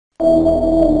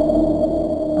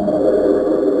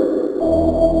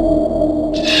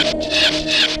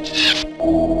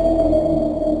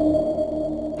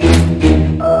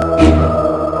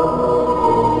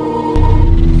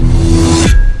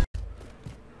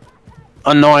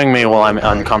Annoying me while I'm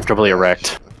uncomfortably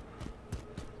erect.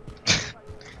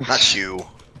 Not you.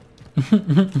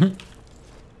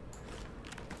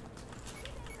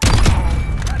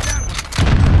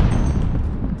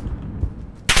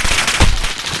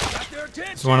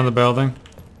 There's one in the building.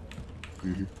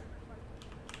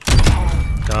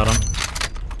 Got him.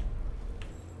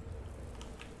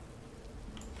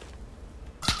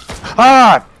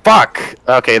 Ah, fuck!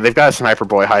 Okay, they've got a sniper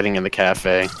boy hiding in the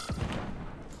cafe.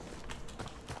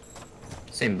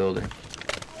 Same building.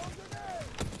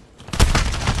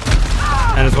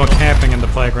 And there's one camping in the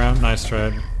playground. Nice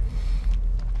trade.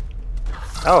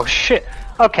 Oh shit.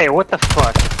 Okay, what the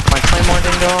fuck? My claymore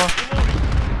didn't go off?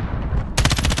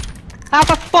 How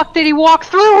the fuck did he walk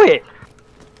through it?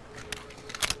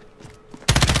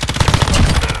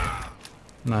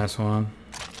 Nice one.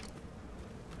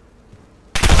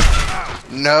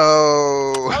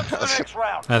 No. That's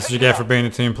what you get for being a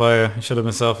team player. You should have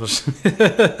been selfish.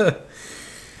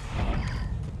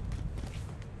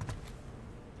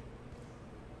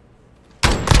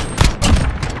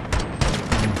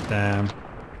 Damn.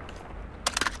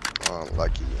 Oh,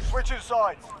 lucky. Switching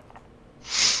sides.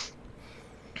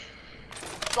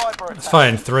 It's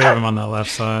fighting three of them on that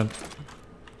left side.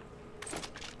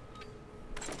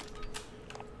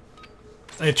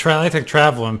 They take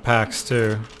travel in packs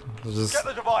too. Just Get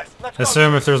the device. Let's go.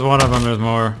 assume if there's one of them, there's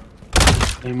more.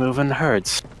 They move in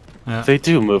herds. Yeah. They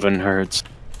do move in herds.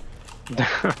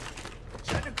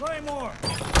 Second claymore.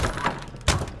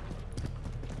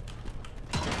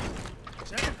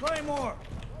 Second claymore.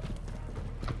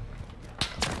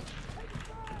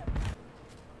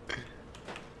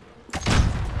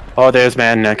 Oh, there's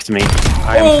man next to me.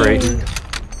 I am frightened.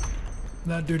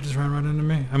 That dude just ran right into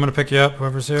me. I'm gonna pick you up,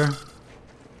 whoever's here.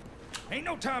 Ain't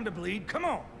no time to bleed. Come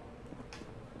on.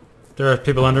 There are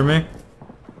people under me.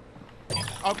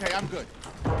 Okay, I'm good.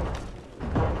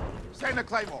 Send the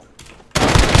claymore.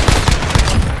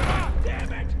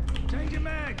 Damn it! Change your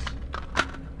mags.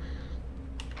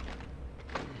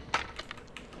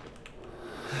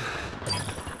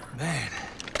 Man.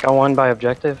 Got one by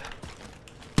objective.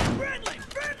 Friendly!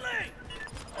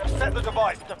 Set the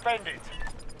device. Defend it.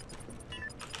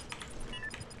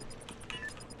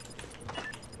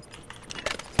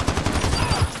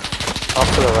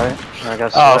 Off to the right. I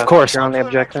guess. Oh, of course. You're on the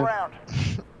objective.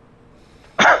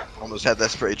 Almost had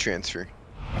that spray transfer.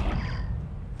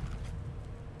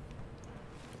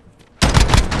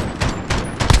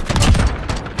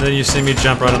 Then you see me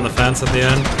jump right on the fence at the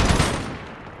end.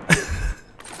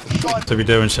 To be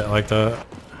doing shit like that.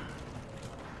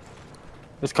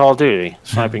 It's Call of Duty.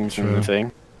 Sniping's True. a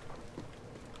thing.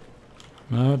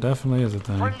 No, it definitely is a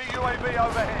thing. Friendly UAV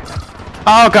overhead.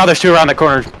 Oh god, there's two around the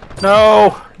corner.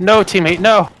 No! No, teammate,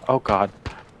 no! Oh god.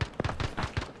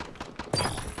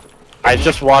 I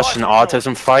just watched an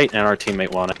autism fight and our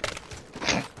teammate won it.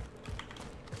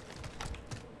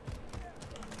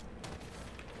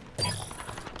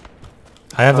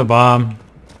 I have the bomb.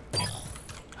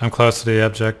 I'm close to the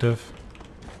objective.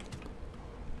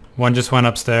 One just went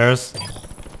upstairs.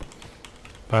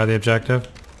 By the objective.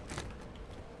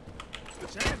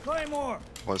 Second claymore.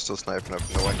 One's still sniping up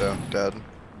in the window. Dead.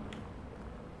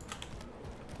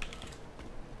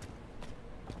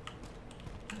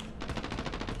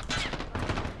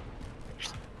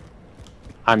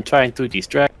 I'm trying to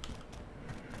distract.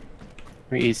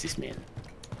 Where is this man?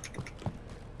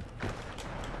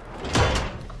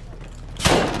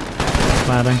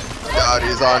 Landing. God,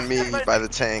 he's on me by the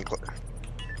tank.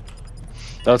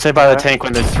 Don't say by the tank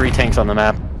when there's 3 tanks on the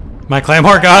map. My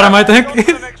claymore got him, I think.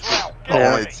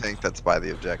 The only tank that's by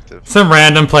the objective. Some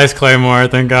random place claymore, I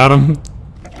think, got him.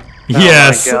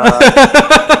 Yes. Oh my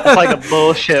God. It's like a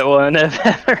bullshit one if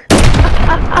ever.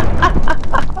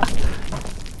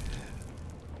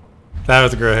 That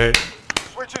was great.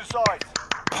 Switching sides.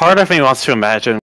 Part of me wants to imagine